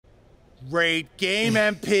Great game,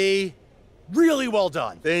 MP. Really well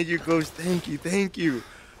done. Thank you, Coach. Thank you, thank you.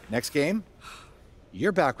 Next game,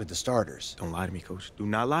 you're back with the starters. Don't lie to me, Coach. Do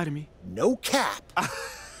not lie to me. No cap.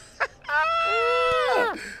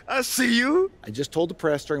 I see you. I just told the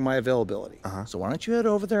press during my availability. So why don't you head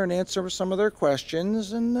over there and answer some of their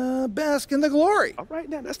questions and bask in the glory? All right,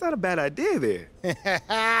 now, that's not a bad idea there.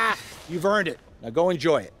 You've earned it. Now go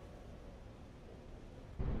enjoy it.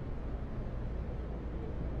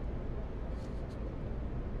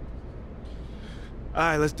 All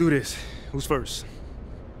right, let's do this. Who's first?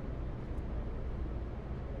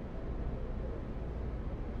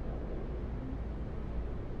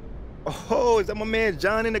 Oh, is that my man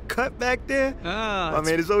John in the cut back there? My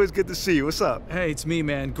man, it's always good to see you. What's up? Hey, it's me,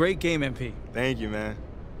 man. Great game, MP. Thank you, man.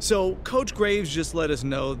 So, Coach Graves just let us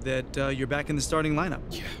know that you're back in the starting lineup.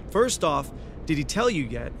 Yeah. First off, did he tell you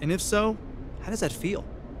yet? And if so, how does that feel?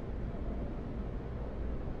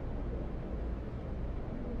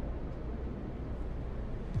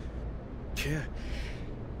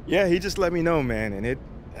 Yeah, he just let me know, man, and it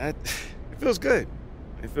feels good.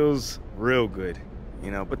 It feels real good, you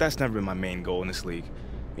know, but that's never been my main goal in this league.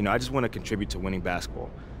 You know, I just want to contribute to winning basketball.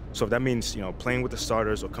 So if that means, you know, playing with the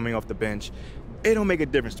starters or coming off the bench, it don't make a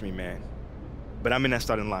difference to me, man. But I'm in that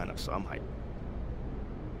starting lineup, so I'm hyped.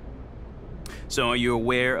 So are you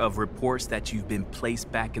aware of reports that you've been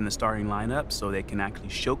placed back in the starting lineup so they can actually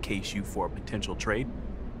showcase you for a potential trade?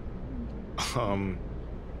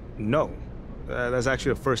 No. That's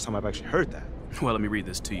actually the first time I've actually heard that. Well, let me read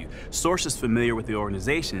this to you. Sources familiar with the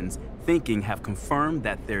organization's thinking have confirmed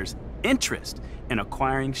that there's interest in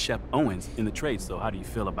acquiring Shep Owens in the trade. So how do you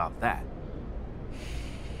feel about that?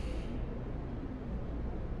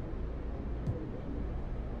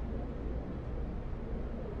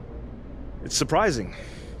 It's surprising.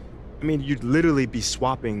 I mean, you'd literally be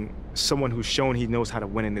swapping someone who's shown he knows how to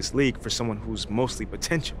win in this league for someone who's mostly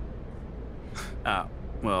potential.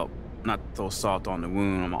 Well, not to throw salt on the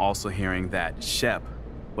wound, I'm also hearing that Shep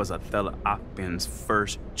was Othello Akpin's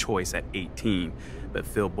first choice at 18, but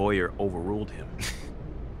Phil Boyer overruled him.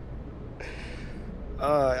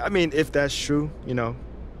 I mean, if that's true, you know,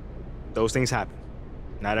 those things happen.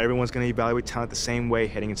 Not everyone's gonna evaluate talent the same way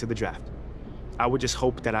heading into the draft. I would just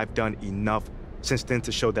hope that I've done enough since then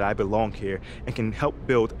to show that I belong here and can help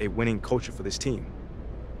build a winning culture for this team.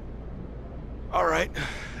 All right,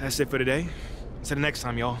 that's it for today. Until the next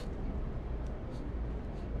time, y'all.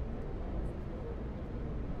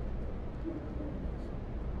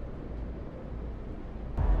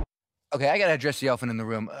 Okay, I gotta address the elephant in the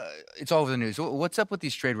room. It's all over the news. What's up with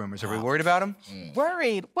these trade rumors? Are we worried about them?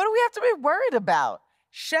 Worried? What do we have to be worried about?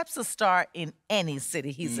 Shep's a star in any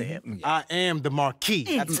city he's in. I am the marquee.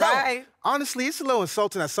 That's right. Honestly, it's a little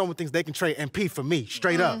insulting that someone thinks they can trade MP for me,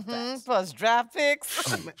 straight up. Plus draft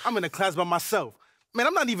picks. I'm in a class by myself. Man,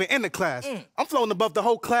 I'm not even in the class. I'm floating above the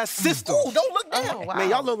whole class system. Ooh, don't look down. Oh, wow. Man,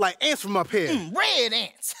 y'all look like ants from up here. Red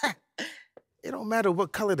ants. It don't matter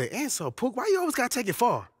what color the ants are, Pook. Why you always gotta take it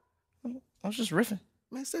far? I was just riffing.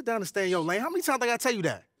 Man, sit down and stay in your lane. How many times I gotta tell you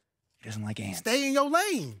that? He doesn't like ants. Stay in your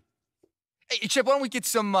lane. Hey, Chip, why don't we get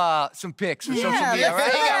some pics for social Yeah, media, all right?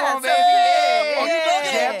 let's Come on, do baby. it. Oh, you don't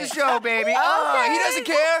get half the show, baby. Oh, he doesn't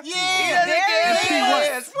care. Yeah, he doesn't care. MP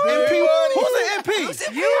what? MP? Who's the MP?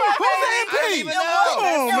 You Who's the MP? I don't even know. Come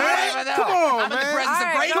on, I man. don't even know. Come on, I'm in the man. presence of All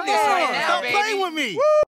right, greatness come right on. now, Stop baby. playing with me.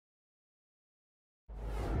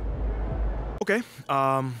 Okay,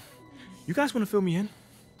 you guys want to fill me in?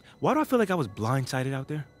 Why do I feel like I was blindsided out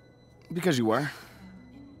there? Because you were.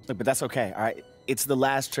 Look, but that's okay, all right? It's the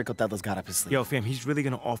last trick Othello's got up his sleeve. Yo, fam, he's really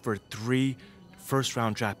gonna offer 3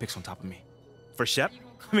 first-round draft picks on top of me. For Shep?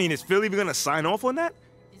 I mean, is Phil even gonna sign off on that?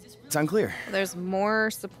 It's unclear. There's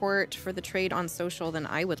more support for the trade on social than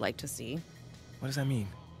I would like to see. What does that mean?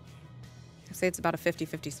 I'd say it's about a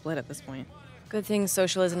 50-50 split at this point. Good thing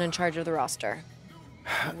social isn't in charge of the roster.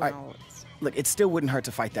 Well, Look, it still wouldn't hurt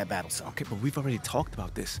to fight that battle, so. Okay, but we've already talked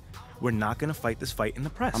about this. We're not gonna fight this fight in the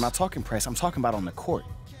press. I'm not talking press, I'm talking about on the court.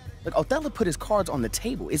 Look, Othello put his cards on the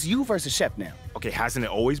table. It's you versus Shep now. Okay, hasn't it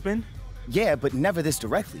always been? Yeah, but never this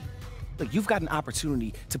directly. Look, you've got an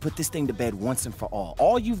opportunity to put this thing to bed once and for all.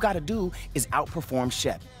 All you've got to do is outperform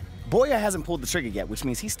Shep. Boyer hasn't pulled the trigger yet, which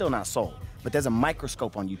means he's still not sold. But there's a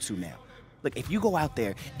microscope on you two now. Look, if you go out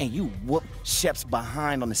there and you whoop Shep's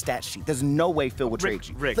behind on the stat sheet, there's no way Phil would trade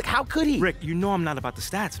you. Rick, look, how could he? Rick, you know I'm not about the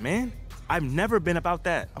stats, man. I've never been about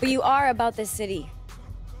that. But you are about this city.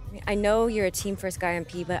 I know you're a team-first guy,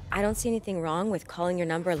 MP, but I don't see anything wrong with calling your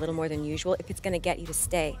number a little more than usual if it's going to get you to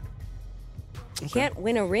stay. You can't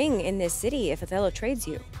win a ring in this city if Othello trades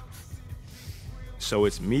you. So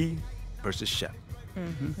it's me versus Shep.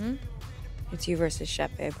 It's you versus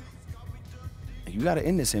Shep, babe. You got to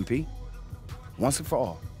end this, MP. Once and for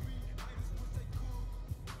all.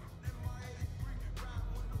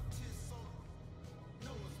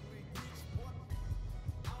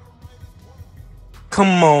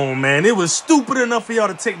 Come on, man. It was stupid enough for y'all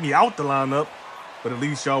to take me out the lineup, but at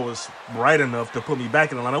least y'all was right enough to put me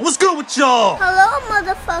back in the lineup. What's good with y'all? Hello,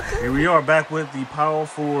 motherfucker. Here we are back with the power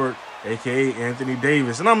forward, a.k.a. Anthony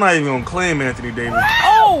Davis. And I'm not even going to claim Anthony Davis.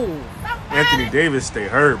 Oh! Anthony Davis stay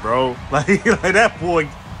hurt, bro. Like that boy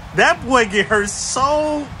get hurt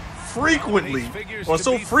so frequently, or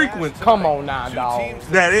so frequent. Come on now, dog.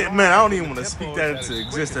 That it, man, I don't even want to speak that into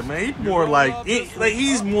existence, man. He's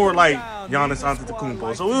more like Giannis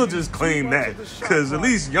Antetokounmpo. So we'll just claim that, because at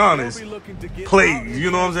least Giannis plays.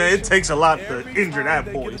 You know what I'm saying? It takes a lot to injure that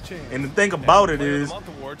boy. And the thing about it is,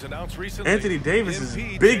 Anthony Davis is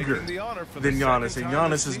bigger than Giannis, and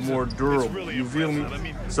Giannis is more durable. You feel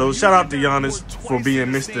me? So shout out to Giannis for being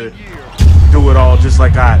Mr. Do it all, just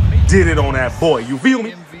like I did it on that boy. You feel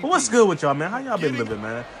me? But what's good with y'all, man? How y'all been living,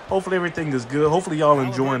 man? Hopefully everything is good. Hopefully y'all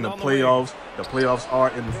enjoying the playoffs. The playoffs are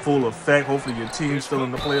in full effect. Hopefully your team's still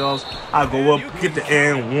in the playoffs. I go up, get the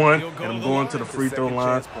and one, and I'm going to the free throw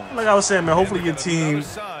line. Like I was saying, man, hopefully your team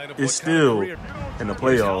is still in the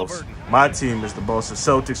playoffs. My team is the Boston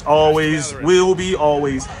Celtics. Always will be,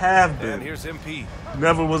 always have been.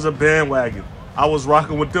 Never was a bandwagon. I was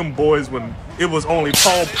rocking with them boys when it was only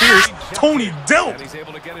Paul Pierce, Tony Delp,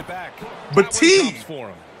 Batiste.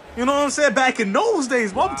 You know what I'm saying? Back in those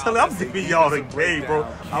days, bro, I'm giving y'all the grade, bro.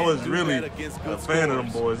 I was really a fan of them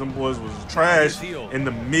boys. Them boys was trash in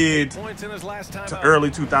the mid to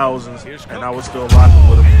early 2000s, and I was still rocking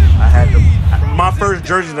with them. I had them. My first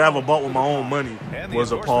jersey that I ever bought with my own money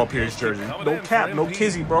was a Paul Pierce jersey. No cap, no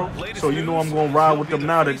kizzy, bro. So you know I'm gonna ride with them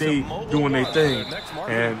now that they doing their thing.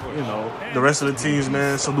 And you know the rest of the teams,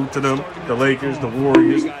 man. Salute to them. The Lakers, the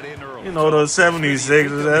Warriors. You know, the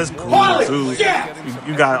 76ers, that's cool, too.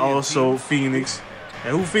 You got also Phoenix.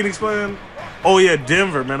 And who Phoenix playing? Oh, yeah,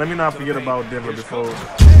 Denver, man. Let me not forget about Denver before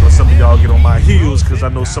some of y'all get on my heels, because I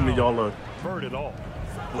know some of y'all are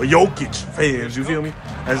Jokic fans, you feel me?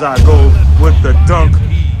 As I go with the dunk,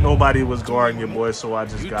 nobody was guarding your boy, so I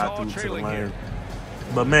just got through to the lane.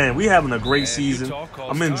 But, man, we having a great season.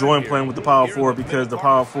 I'm enjoying playing with the power forward because the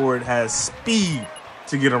power forward has speed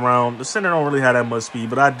to get around. The center don't really have that much speed,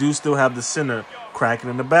 but I do still have the center cracking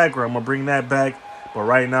in the background. I'm gonna bring that back, but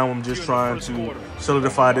right now I'm just trying to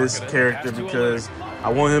solidify this character because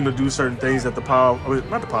I want him to do certain things that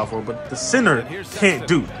not the power forward, but the center can't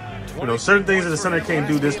do. You know, certain things that the center can't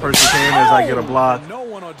do, this person can as I get a block.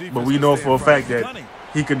 But we know for a fact that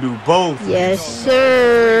he can do both. Yes,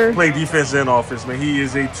 sir. Play defense and offense, man. He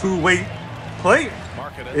is a two-way player.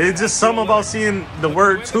 It's just something about seeing the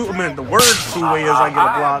word two-way as I get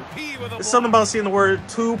a block. It's something about seeing the word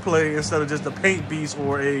two-play instead of just a paint piece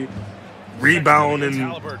or a rebound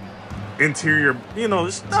and interior, you know,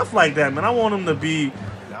 stuff like that, man. I want him to be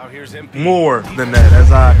more than that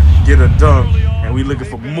as I get a dunk, and we looking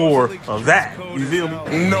for more of that. You feel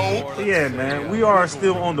me? No. Yeah, man. We are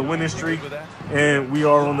still on the winning streak, and we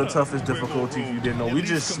are on the toughest difficulty if you didn't know. We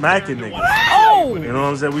just smacking niggas. Oh! You know what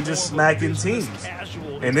I'm saying? We just smacking teams.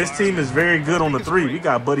 And this team is very good on the three. We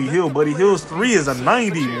got Buddy Hill. Buddy Hill's three is a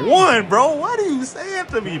 91, bro. What are you saying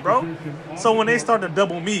to me, bro? So when they start to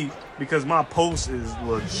double me, because my post is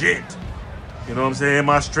legit, you know what I'm saying?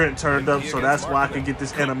 My strength turned up, so that's why I can get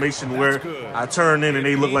this animation where I turn in and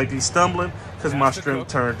they look like he's stumbling, because my strength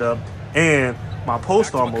turned up and my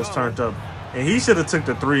post almost turned up. And he should have took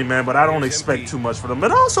the three, man, but I don't expect too much for them.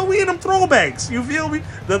 But also, we in them throwbacks. You feel me?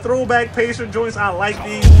 The throwback Pacer joints, I like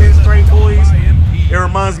these pinstripe boys. It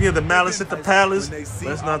reminds me of the Malice at the Palace.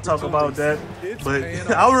 Let's not talk about that. But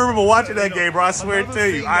I remember watching that game, bro. I swear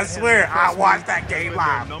to you. I swear I watched that game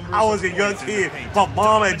live. I was a young kid. My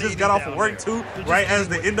mom had just got off of work, too, right as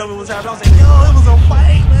the end of it was happening. I was like, yo, it was a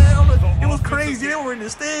fight, man. It was crazy. They were in the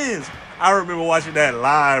stands. I remember watching that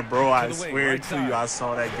live, bro. I swear to you, I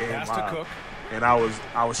saw that game live. And I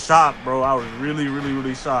was shocked, bro. I was really, really,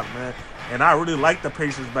 really shocked, man. And I really liked the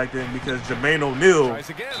Pacers back then because Jermaine O'Neal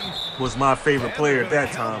was my favorite player at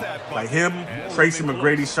that time. Like him, Tracy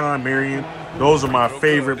McGrady, Sean Marion, those are my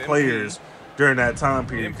favorite players during that time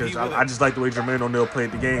period because I just like the way Jermaine O'Neal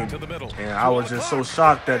played the game. And I was just so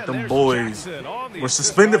shocked that them boys were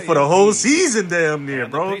suspended for the whole season damn near,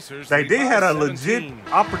 bro. Like they had a legit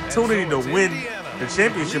opportunity to win the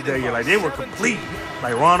championship that year. Like they were complete.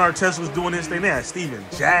 Like Ron Artest was doing his thing. They had Steven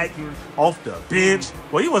Jack off the bench.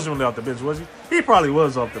 Well, he wasn't really off the bench, was he? He probably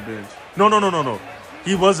was off the bench. No.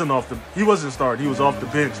 He wasn't started. He was off the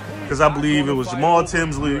bench because I believe it was Jamal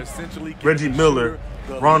Tinsley, Reggie Miller,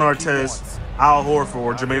 Ron Artest, Al Horford,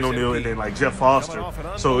 or Jermaine O'Neal, and then like Jeff Foster.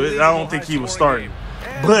 So I don't think he was starting.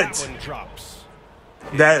 But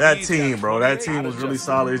that team, bro, that team was really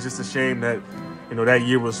solid. It's just a shame that, you know, that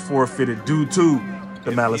year was forfeited due to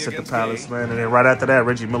the malice at the palace, man. And then right after that,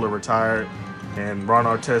 Reggie Miller retired, and Ron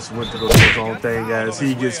Artest went to go do his own thing as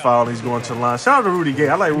he gets fouled. He's going to the line. Shout out to Rudy Gay.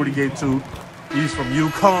 I like Rudy Gay too. He's from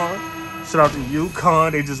UConn. Shout out to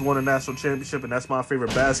UConn. They just won a national championship, and that's my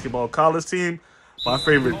favorite basketball college team. My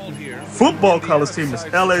favorite football college team is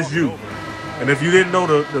LSU. And if you didn't know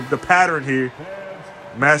the pattern here,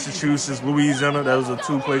 Massachusetts, Louisiana, those are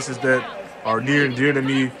two places that are near and dear to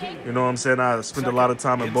me. You know what I'm saying? I spent a lot of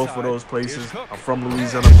time in both of those places. I'm from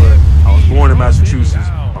Louisiana, but I was born in Massachusetts.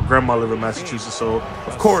 My grandma lived in Massachusetts, so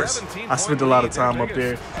of course I spent a lot of time up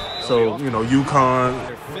there. So, you know,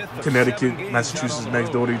 UConn, Connecticut, Massachusetts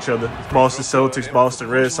next door to each other. Boston Celtics, Boston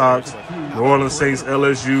Red Sox, New Orleans Saints,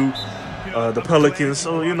 LSU, the Pelicans.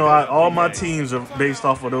 So, you know, all my teams are based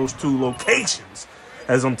off of those two locations.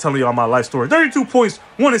 As I'm telling y'all my life story. 32 points,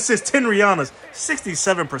 1 assist, 10 Rihannas,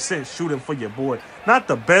 67% shooting for your boy. Not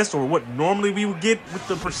the best or what normally we would get with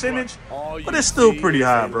the percentage, but it's still pretty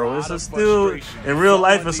high, bro. It's still, in real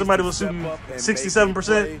life, if somebody was shooting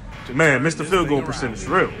 67%, man, Mr. Field Goal percentage is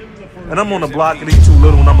real. And I'm on the block and he's too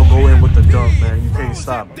little and I'm going to go in with the dunk, man. You can't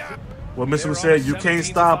stop me. What Mr. Who said, you can't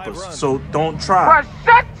stop us, so don't try.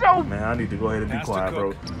 Man, I need to go ahead and be quiet,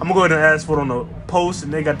 bro. I'm going to go ahead and ask for it on the post,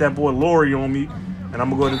 and they got that boy Laurie on me. And I'm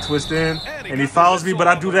going to go ahead and twist in. And he fouls me, but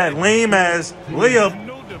I do that lame-ass layup,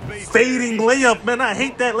 fading layup. Man, I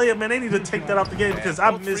hate that layup, man. They need to take that out the game because I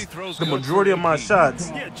missed the majority of my shots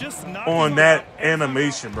on that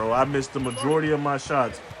animation, bro. I missed the majority of my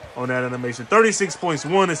shots on that animation. 36 points,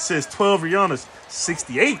 1 assist, 12 Rihanna's,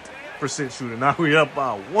 68% shooting. Now we're up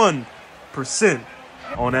by 1%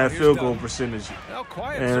 on that field goal percentage.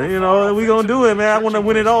 And, you know, we going to do it, man. I want to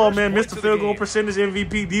win it all, man. Mr. Field Goal Percentage,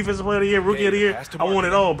 MVP, Defensive Player of the Year, Rookie of the Year. I want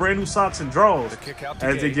it all. Brand new socks and draws.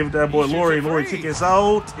 As they give that boy Laurie. Laurie kicks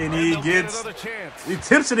out, and he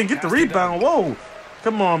tips it and get the rebound. Whoa.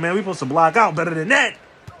 Come on, man. We supposed to block out better than that.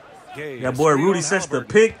 That boy Rudy sets the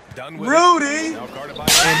pick. Rudy! And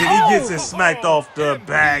then he gets it smacked off the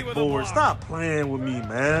backboard. Stop playing with me,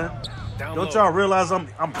 man. Don't y'all realize I'm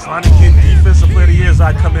trying to get Defensive Player of the Year as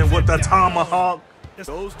I come in with the tomahawk?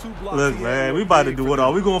 Look, man, we about to do it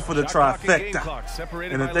all. We going for the trifecta.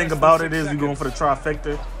 And the thing about it is we going for the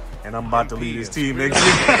trifecta, and I'm about to lead this team next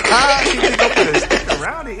year. You think I'm going to stick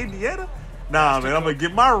around in Indiana? Nah, man, I'm going to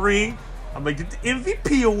get my ring. I'm going to get the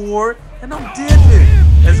MVP award, and I'm dipping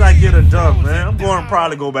as I get a dunk, man. I'm going to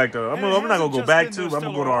probably go back to, I'm not going to go back to, but I'm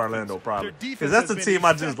going to go to Orlando probably. Because that's the team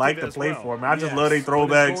I just like to play for, man. I just love their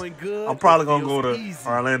throwbacks. I'm probably going to go to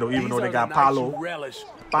Orlando, even though they got Paolo.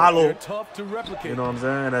 You know what I'm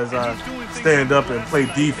saying? As I stand up and play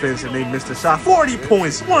defense and they missed a shot. 40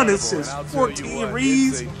 points, 1 assist, 14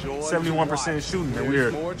 reads, 71% shooting. And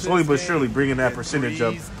we're slowly but surely bringing that percentage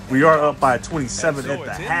up. We are up by 27 at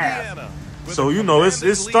the half. So, you know, it's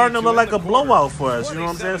starting to look like a blowout for us. You know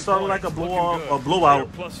what I'm saying? It's starting like a blowout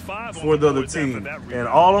for the other team. And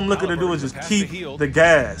all I'm looking to do is just keep the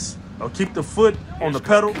gas. Or keep the foot on the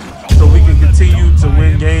pedal so we can continue to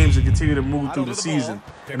win games and continue to move through the season.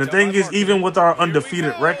 And the thing is, even with our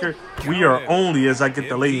undefeated record, we are only, as I get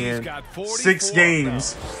the lay in, 6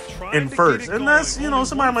 games in first. And that's, you know,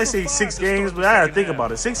 somebody might say 6 games, but I gotta think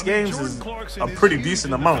about it. 6 games is a pretty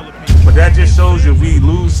decent amount. But that just shows you if we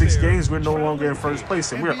lose 6 games, we're no longer in first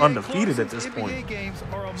place, and we're undefeated at this point.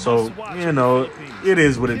 So, you know, it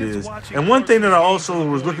is what it is. And one thing that I also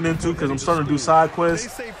was looking into, because I'm starting to do side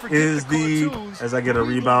quests, is as I get a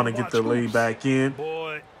rebound and get the lay back in,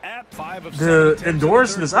 the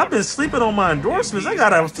endorsements. I've been sleeping on my endorsements. I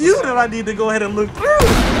got a few that I need to go ahead and look through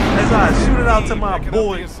as I shoot it out to my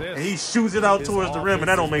boy, and he shoots it out towards the rim, and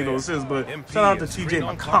that don't make no sense, but shout out to TJ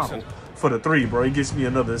McConnell for the 3, bro. He gets me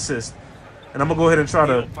another assist. And I'm going to go ahead and try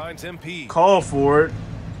to call for it.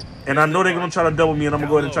 And I know they're going to try to double me, and I'm going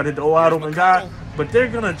to go ahead and try to hit the wide open guy, but they're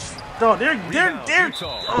going to,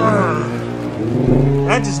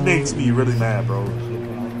 that just makes me really mad, bro.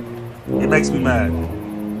 It makes me mad.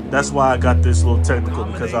 That's why I got this little technical,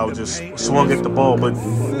 because I was just swung at the ball. But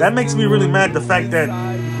that makes me really mad, the fact that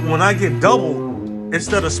when I get doubled,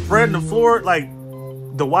 instead of spreading the floor, like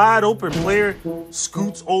the wide open player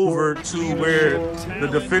scoots over to where the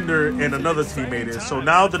defender and another teammate is. So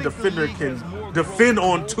now the defender can defend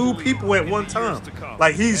on 2 people at one time.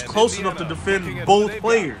 Like he's close enough to defend both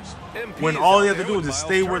players, when all they have to do is just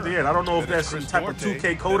stay where they're at. I don't know if that's some type of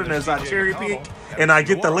 2K coding as I cherry pick and I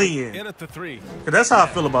get the lay in. That's how I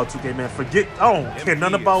feel about 2K, man. I don't care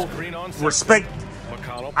nothing about respect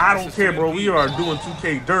I don't care, bro. We are doing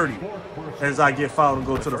 2K dirty. As I get fouled and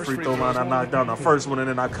go to the free throw line, I knock down the first one, and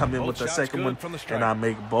then I come in with the second one, and I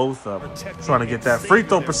make both of them. Trying to get that free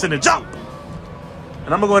throw percentage up.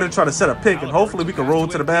 And I'm going to go ahead and try to set a pick, and hopefully we can roll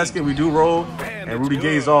to the basket. We do roll, and Rudy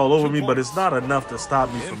Gay's all over me, but it's not enough to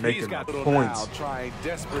stop me from making the points. Man,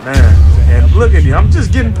 and look at me. I'm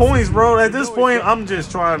just getting points, bro. At this point, I'm just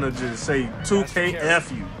trying to just say 2K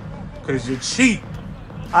F you, because you cheat.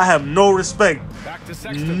 I have no respect for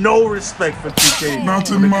 2K when it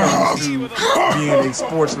comes to being a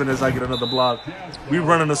sportsman. As I get another block, we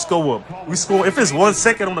running a score up. We score if it's 1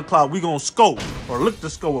 second on the clock, we gonna score or look to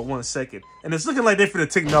score at 1 second. And it's looking like they finna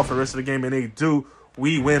take me out for the rest of the game, and they do.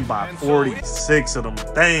 We win by 46 of them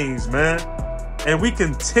things, man. And we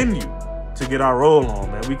continue to get our roll on,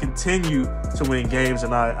 man. We continue to win games,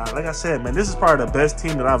 and I like I said, man, this is probably the best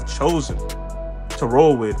team that I've chosen to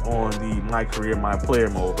roll with on the MyCareer, MyPlayer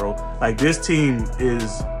mode, bro. Like, this team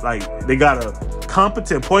is, like, they got a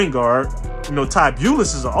competent point guard. You know, Ty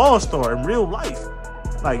Bulis is an all-star in real life.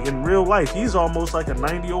 Like, in real life, he's almost like a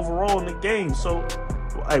 90 overall in the game. So,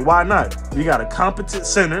 like, why not? We got a competent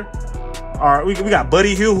center. All right, we got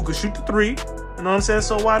Buddy Hield who can shoot the three. You know what I'm saying?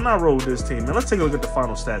 So why not roll with this team, man? Let's take a look at the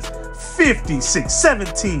final stats.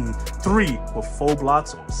 56-17-3 with 4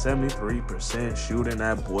 blocks on 73% shooting.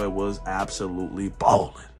 That boy was absolutely balling.